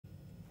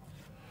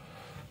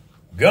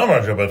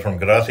Gutbrod from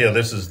Gracia.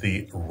 This is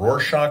the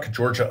Rorshok,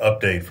 Georgia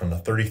update from the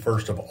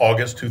 31st of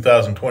August,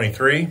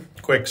 2023.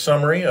 Quick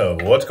summary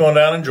of what's going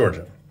down in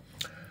Georgia.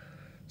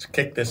 Let's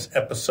kick this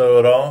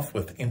episode off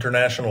with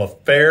international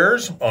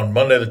affairs. On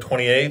Monday the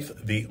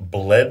 28th, the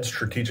Bled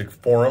Strategic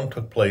Forum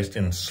took place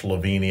in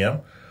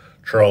Slovenia.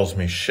 Charles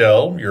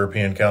Michel,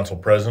 European Council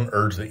President,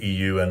 urged the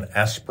EU and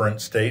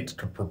aspirant states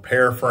to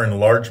prepare for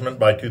enlargement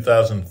by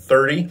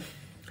 2030.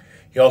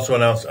 He also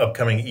announced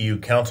upcoming EU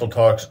Council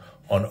talks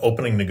on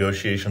opening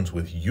negotiations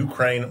with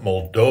Ukraine,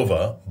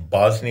 Moldova,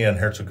 Bosnia and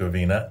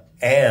Herzegovina,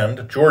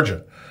 and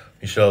Georgia.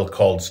 Michel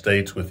called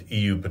states with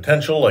EU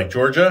potential, like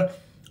Georgia,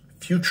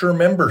 future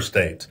member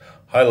states,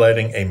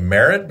 highlighting a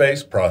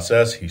merit-based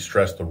process. He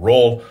stressed the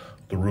role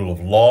of the rule of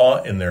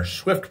law in their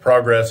swift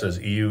progress as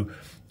EU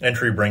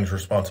entry brings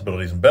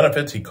responsibilities and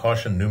benefits. He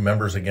cautioned new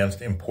members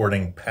against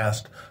importing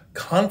past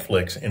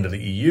conflicts into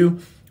the EU.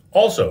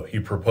 Also, he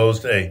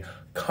proposed a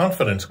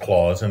confidence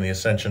clause in the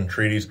accession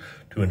treaties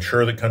to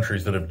ensure that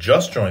countries that have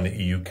just joined the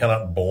EU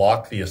cannot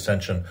block the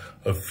accession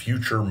of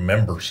future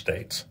member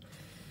states.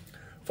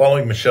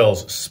 Following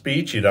Michel's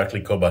speech,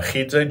 Irakli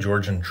Kobakhidze,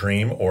 Georgian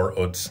Dream or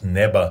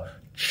Otsneba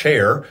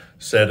chair,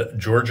 said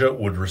Georgia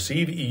would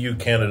receive EU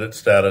candidate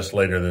status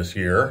later this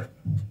year.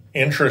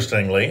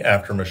 Interestingly,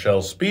 after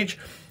Michel's speech,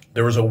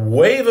 there was a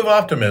wave of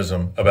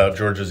optimism about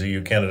Georgia's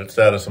EU candidate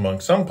status among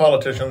some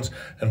politicians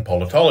and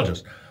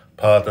politologists.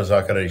 Palata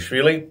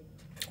Zakarishvili,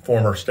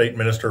 former state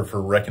minister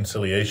for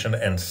reconciliation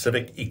and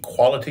civic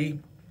equality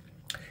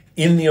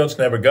in the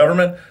Otsneba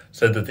government,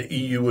 said that the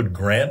EU would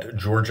grant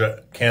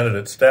Georgia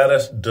candidate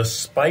status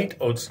despite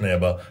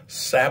Otsneba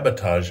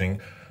sabotaging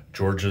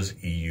Georgia's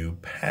EU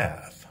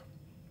path.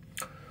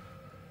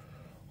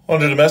 On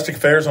to domestic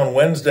affairs, on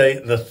Wednesday,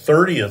 the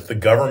 30th, the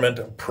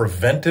government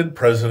prevented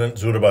President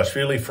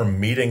Zurabashvili from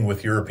meeting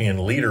with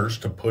European leaders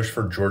to push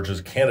for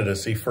Georgia's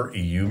candidacy for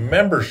EU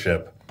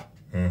membership.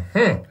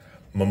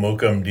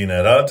 Mamuka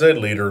Mdineradze,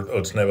 leader of the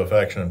Otsneba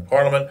faction in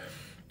parliament,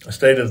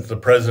 stated that the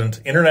president's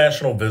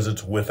international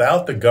visits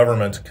without the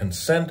government's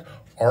consent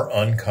are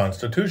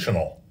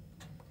unconstitutional.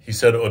 He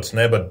said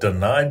Otsneba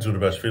denied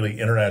Zurabashvili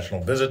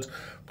international visits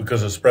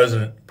because of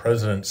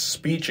president's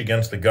speech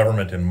against the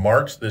government in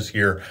March this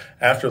year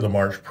after the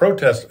March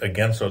protest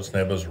against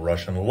Otsneba's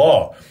Russian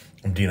law.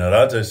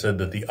 Mdineradze said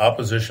that the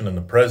opposition and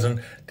the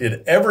president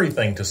did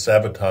everything to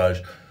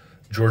sabotage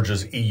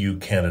Georgia's EU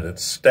candidate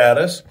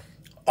status.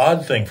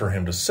 Odd thing for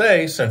him to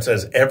say, since,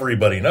 as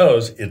everybody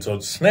knows, it's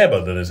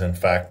Otsneba that is in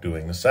fact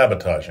doing the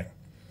sabotaging.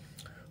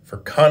 For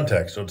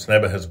context,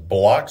 Otsneba has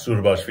blocked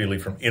Zurabashvili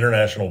from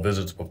international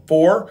visits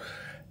before.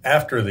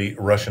 After the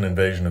Russian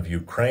invasion of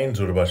Ukraine,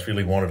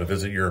 Zurabashvili wanted to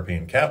visit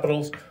European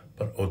capitals,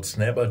 but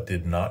Otsneba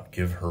did not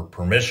give her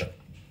permission.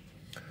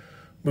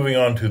 Moving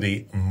on to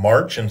the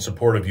march in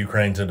support of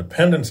Ukraine's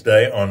Independence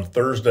Day. On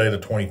Thursday, the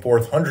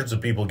 24th, hundreds of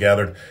people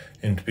gathered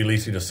in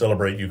Tbilisi to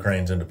celebrate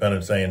Ukraine's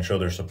Independence Day and show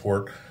their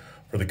support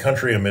for the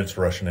country amidst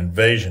Russian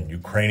invasion.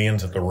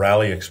 Ukrainians at the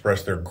rally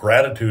expressed their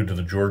gratitude to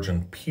the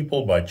Georgian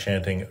people by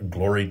chanting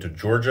 "Glory to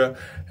Georgia"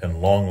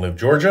 and "Long live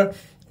Georgia."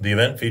 The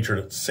event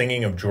featured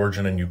singing of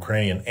Georgian and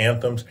Ukrainian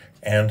anthems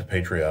and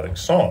patriotic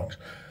songs.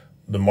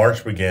 The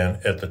march began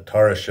at the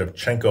Taras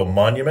Shevchenko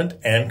Monument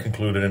and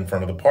concluded in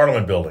front of the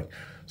Parliament building.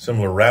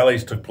 Similar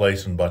rallies took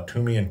place in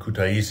Batumi and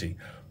Kutaisi.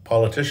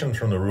 Politicians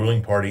from the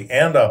ruling party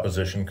and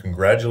opposition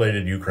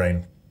congratulated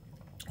Ukraine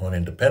on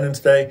Independence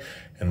Day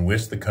and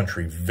wished the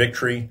country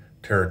victory,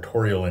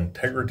 territorial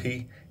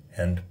integrity,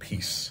 and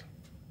peace.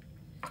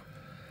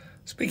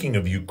 Speaking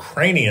of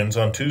Ukrainians,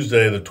 on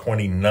Tuesday the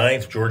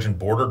 29th, Georgian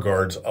border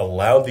guards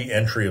allowed the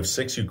entry of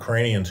 6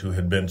 Ukrainians who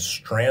had been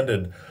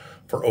stranded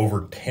for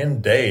over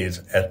 10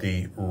 days at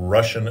the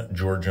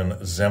Russian-Georgian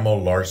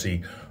Zemo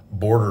Larsi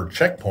border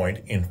checkpoint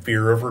in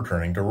fear of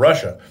returning to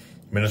Russia.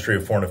 The Ministry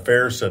of Foreign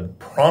Affairs said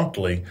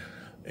promptly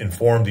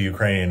informed the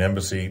Ukrainian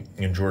embassy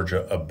in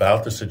Georgia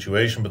about the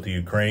situation, but the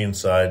Ukrainian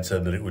side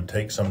said that it would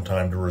take some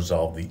time to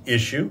resolve the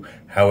issue.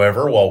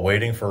 However, while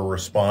waiting for a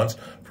response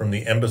from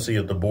the embassy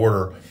at the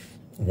border,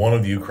 one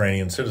of the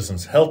Ukrainian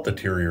citizens' health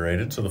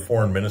deteriorated, so the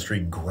foreign ministry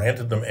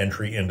granted them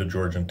entry into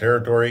Georgian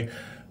territory.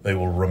 They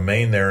will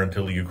remain there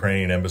until the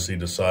Ukrainian embassy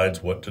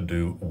decides what to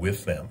do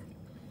with them.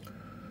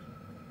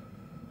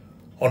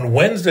 On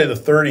Wednesday the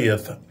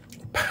 30th,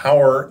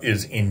 Power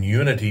is in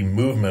Unity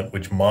movement,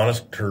 which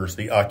monitors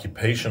the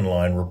occupation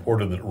line,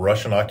 reported that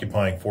Russian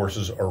occupying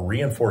forces are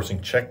reinforcing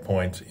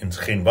checkpoints in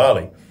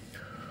Tskhinvali.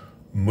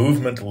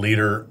 Movement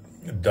leader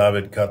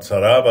David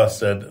Katsarava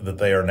said that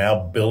they are now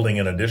building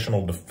an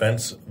additional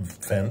defense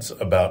fence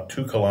about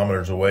 2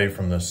 kilometers away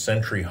from the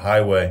Sentry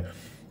Highway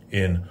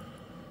in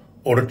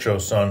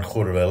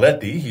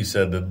Orcho-San-Khurveleti. He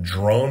said that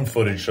drone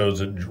footage shows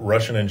that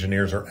Russian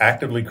engineers are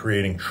actively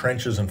creating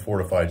trenches and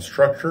fortified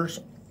structures.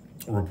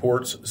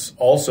 Reports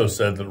also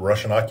said that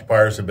Russian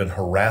occupiers have been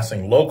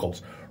harassing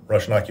locals.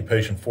 Russian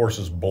occupation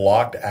forces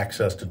blocked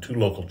access to 2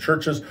 local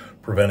churches,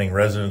 preventing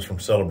residents from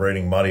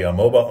celebrating Maria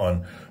Moba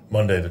on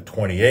Monday the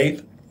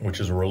 28th, which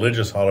is a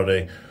religious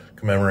holiday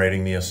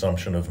commemorating the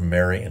Assumption of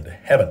Mary into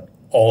heaven.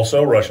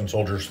 Also, Russian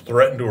soldiers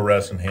threatened to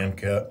arrest and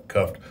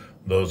handcuffed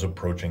those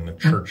approaching the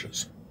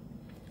churches.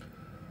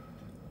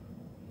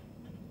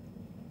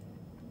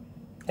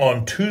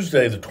 On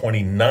Tuesday, the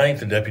 29th,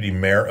 the deputy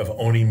mayor of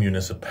Oni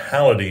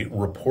municipality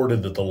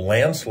reported that the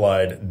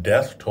landslide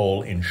death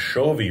toll in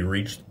Shovi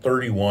reached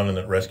 31 and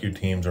that rescue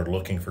teams are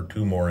looking for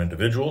 2 more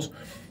individuals.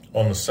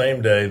 On the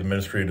same day, the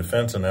Ministry of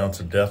Defense announced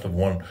the death of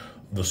one of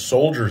the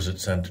soldiers it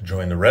sent to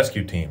join the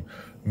rescue team.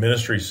 The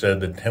ministry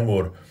said that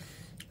Temur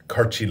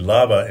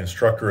Karchilava,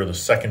 instructor of the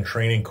 2nd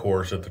training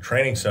course at the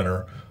training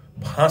center,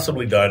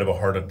 possibly died of a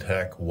heart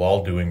attack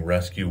while doing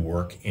rescue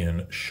work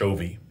in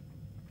Shovi.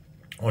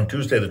 On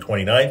Tuesday, the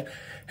 29th,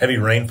 heavy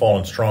rainfall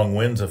and strong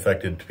winds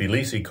affected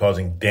Tbilisi,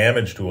 causing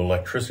damage to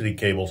electricity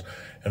cables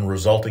and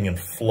resulting in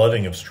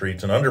flooding of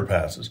streets and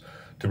underpasses.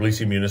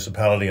 Tbilisi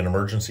Municipality and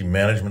Emergency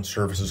Management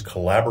Services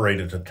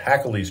collaborated to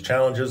tackle these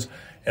challenges,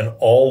 and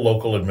all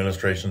local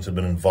administrations have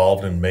been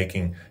involved in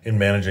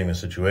managing the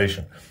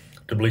situation.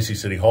 Tbilisi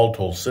City Hall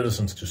told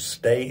citizens to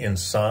stay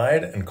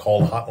inside and call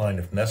the hotline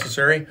if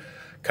necessary.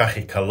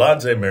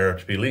 Kaladze, mayor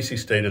of Tbilisi,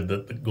 stated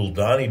that the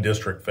Guldani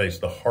district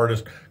faced the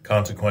hardest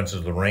consequences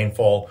of the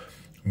rainfall.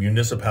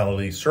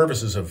 Municipality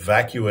services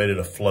evacuated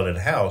a flooded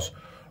house,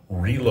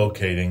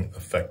 relocating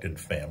affected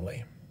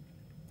family.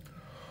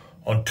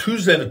 On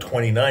Tuesday, the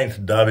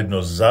 29th, David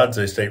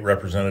Nozadze, state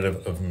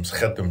representative of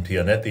Mgvime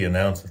Tianeti,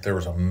 announced that there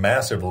was a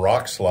massive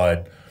rock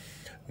slide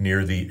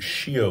near the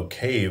Shio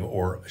cave,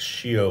 or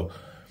Shio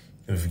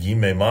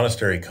Mgvime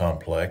Monastery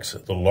complex,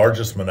 the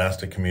largest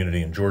monastic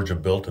community in Georgia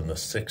built in the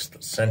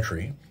 6th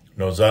century.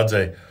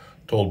 Nozadze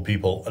told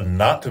people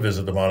not to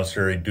visit the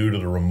monastery due to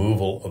the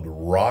removal of the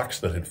rocks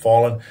that had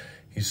fallen.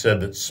 He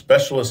said that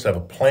specialists have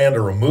a plan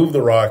to remove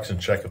the rocks and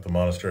check if the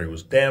monastery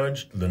was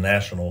damaged. The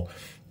National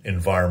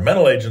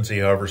Environmental Agency,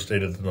 however,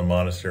 stated that the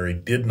monastery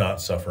did not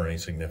suffer any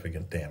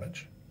significant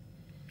damage.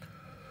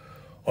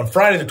 On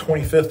Friday, the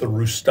 25th, the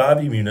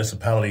Rustavi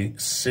Municipality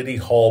City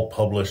Hall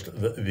published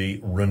the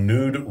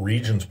Renewed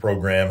Regions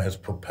program has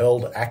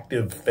propelled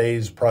active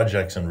phase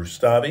projects in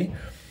Rustavi.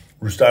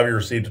 Rustavi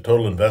received a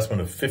total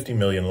investment of 50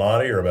 million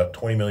lari, or about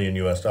 $20 million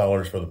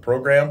for the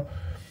program.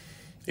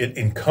 It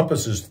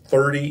encompasses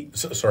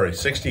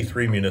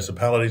 63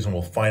 municipalities and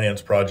will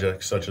finance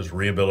projects such as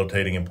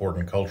rehabilitating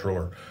important cultural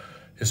or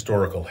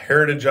historical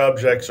heritage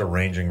objects,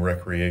 arranging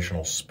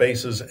recreational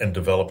spaces, and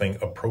developing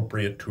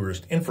appropriate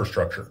tourist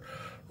infrastructure.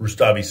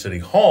 Rustavi City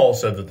Hall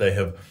said that they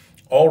have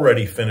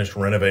already finished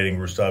renovating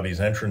Rustavi's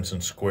entrance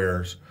and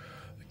squares,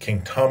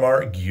 King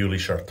Tamar, Giuli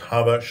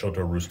Shartava,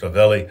 Shoto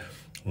Rustaveli,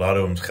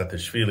 Lado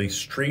Mgvime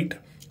Street,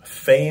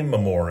 Fame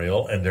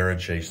Memorial, and their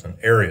adjacent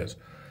areas.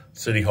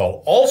 City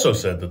Hall also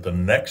said that the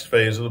next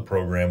phase of the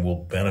program will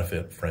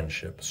benefit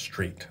Friendship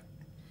Street.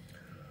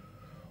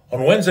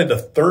 On Wednesday, the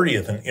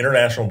 30th, an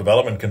international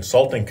development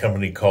consulting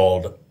company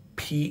called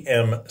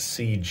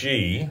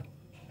PMCG,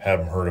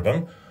 haven't heard of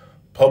them,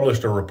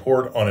 published a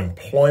report on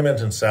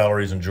employment and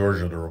salaries in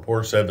Georgia. The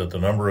report said that the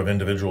number of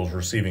individuals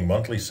receiving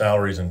monthly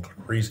salaries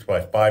increased by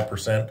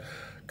 5%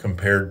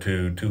 compared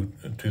to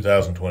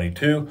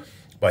 2022,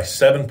 by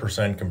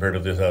 7% compared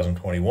to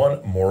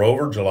 2021.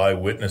 Moreover, July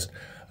witnessed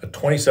a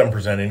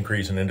 27%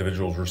 increase in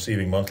individuals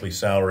receiving monthly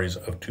salaries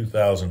of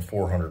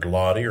 2,400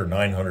 lari, or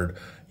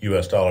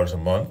 $900 a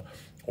month,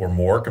 or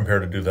more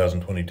compared to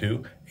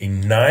 2022, a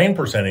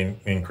 9%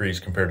 increase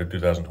compared to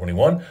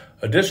 2021.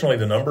 Additionally,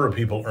 the number of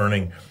people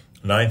earning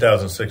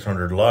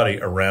 9,600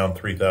 lari, around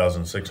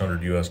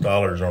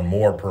 $3,600 or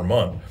more per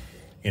month,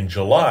 in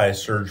July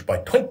surged by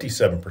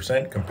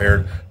 27%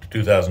 compared to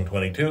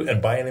 2022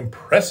 and by an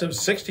impressive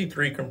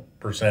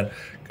 63%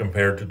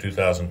 compared to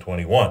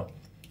 2021.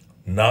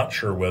 Not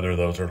sure whether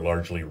those are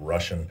largely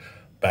Russian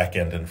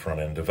back-end and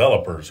front-end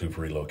developers who've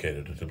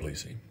relocated to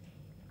Tbilisi.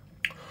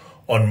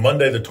 On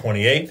Monday, the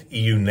 28th,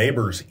 EU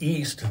Neighbors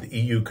East, the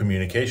EU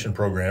communication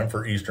program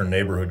for Eastern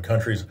neighborhood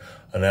countries,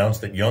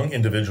 announced that young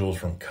individuals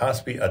from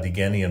Kaspi,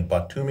 Adigeni, and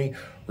Batumi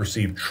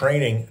received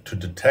training to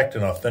detect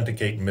and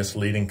authenticate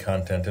misleading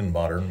content in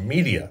modern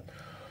media.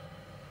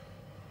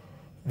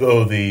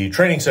 Through the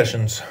training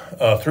sessions,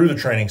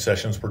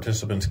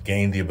 participants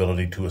gained the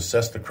ability to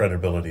assess the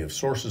credibility of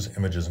sources,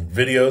 images, and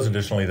videos.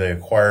 Additionally, they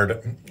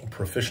acquired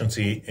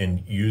proficiency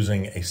in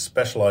using a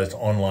specialized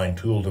online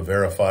tool to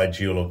verify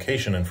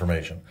geolocation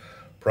information.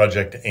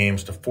 Project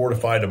aims to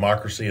fortify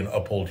democracy and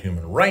uphold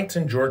human rights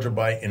in Georgia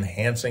by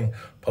enhancing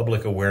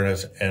public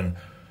awareness and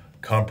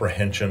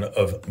comprehension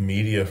of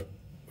media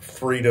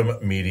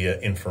freedom, media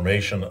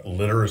information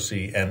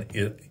literacy, and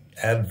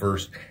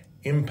adverse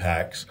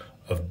impacts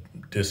of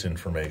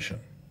disinformation.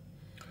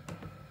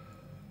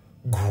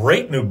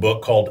 Great new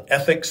book called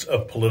Ethics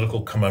of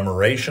Political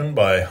Commemoration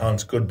by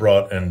Hans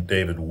Gutbrod and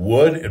David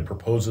Wood. It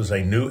proposes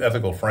a new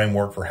ethical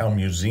framework for how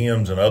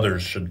museums and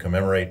others should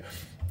commemorate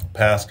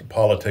past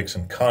politics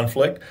and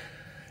conflict.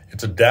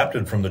 It's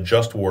adapted from the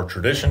just war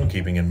tradition,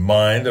 keeping in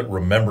mind that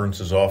remembrance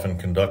is often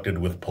conducted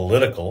with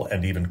political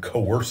and even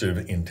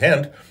coercive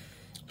intent.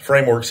 The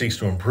framework seeks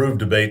to improve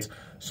debates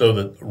so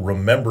that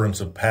remembrance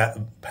of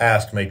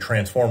past may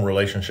transform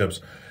relationships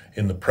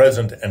in the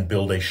present and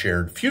build a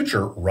shared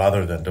future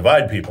rather than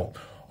divide people.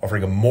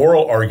 Offering a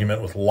moral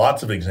argument with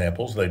lots of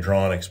examples, they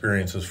draw on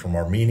experiences from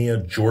Armenia,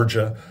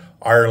 Georgia,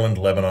 Ireland,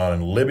 Lebanon,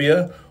 and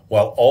Libya,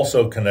 while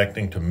also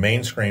connecting to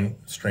mainstream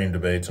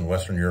debates in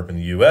Western Europe and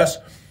the U.S.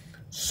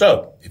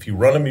 So, if you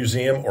run a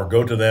museum or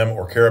go to them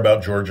or care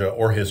about Georgia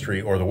or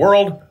history or the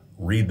world,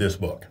 read this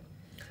book.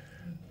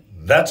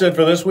 That's it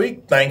for this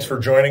week. Thanks for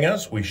joining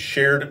us. We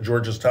shared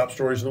Georgia's top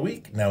stories of the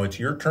week. Now it's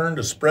your turn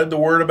to spread the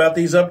word about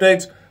these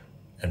updates.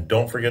 And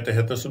don't forget to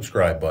hit the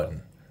subscribe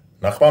button.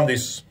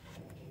 Nachmandis.